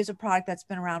have to use a product that's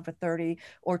been around for 30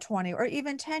 or 20 or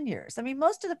even 10 years? I mean,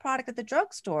 most of the product at the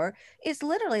drugstore is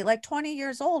literally like 20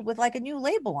 years old with like a new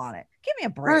label on it. Give me a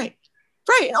break.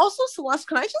 Right. And also, Celeste,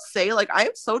 can I just say, I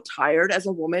am so tired as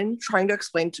a woman trying to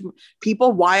explain to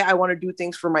people why I want to do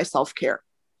things for my self-care.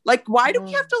 Like, why do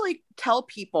we have to tell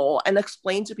people and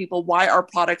explain to people why our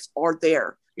products are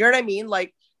there? You know what I mean?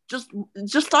 Like, just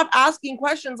stop asking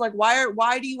questions like,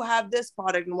 why do you have this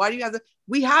product? And why do you have this?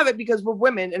 We have it because we're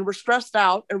women and we're stressed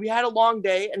out and we had a long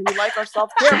day and we like our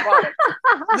self-care product.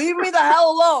 Leave me the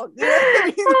hell alone. You know what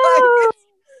I mean?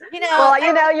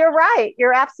 Well, you're right.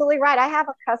 You're absolutely right. I have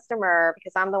a customer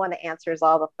because I'm the one that answers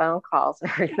all the phone calls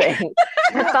and everything.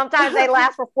 And sometimes they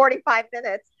last for 45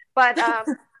 minutes. But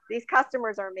these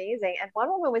customers are amazing. And one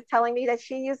woman was telling me that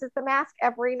she uses the mask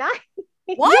every night.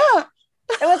 What? Yeah.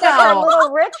 It was like her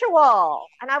little ritual.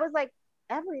 And I was like,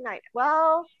 every night.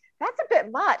 Well, that's a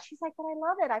bit much. She's like, but I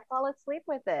love it. I fall asleep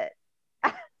with it.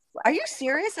 Are you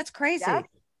serious? That's crazy. Yes.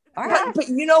 All right. But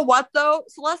you know what though,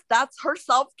 Celeste? That's her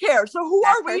self-care. So who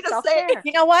That's are we her to self-care. say?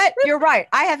 You know what? You're right.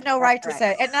 I have no right to right.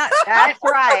 say, and not. That's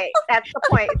right. That's the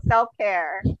point.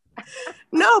 Self-care.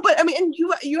 No, but I mean, and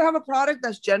you have a product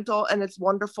that's gentle and it's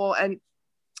wonderful. And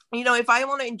you know, if I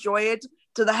want to enjoy it,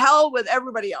 to the hell with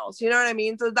everybody else. You know what I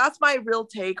mean? So that's my real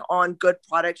take on good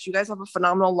products. You guys have a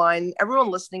phenomenal line. Everyone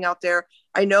listening out there,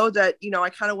 I know that, you know, I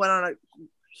kind of went on a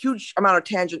huge amount of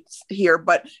tangents here,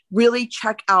 but really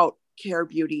check out Caire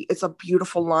Beauty. It's a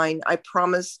beautiful line. I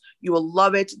promise you will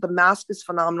love it. The mask is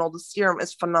phenomenal. The serum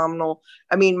is phenomenal.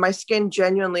 I mean, my skin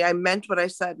genuinely, I meant what I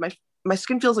said. My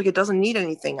skin feels like it doesn't need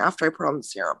anything after I put on the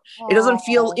serum. It doesn't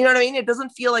feel, you know what I mean? It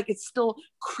doesn't feel like it's still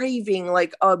craving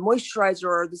like a moisturizer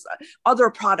or this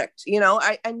other product, you know?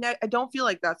 I don't feel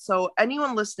like that. So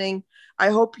anyone listening, I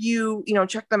hope you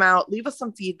check them out. Leave us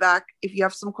some feedback. If you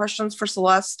have some questions for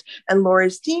Celeste and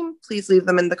Lorrie's team, please leave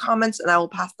them in the comments and I will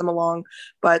pass them along.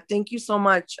 But thank you so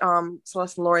much,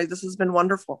 Celeste and Lorrie. This has been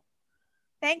wonderful.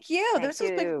 Thank you. This has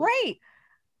been great.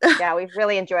 Yeah, we've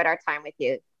really enjoyed our time with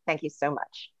you. Thank you so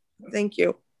much. Thank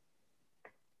you.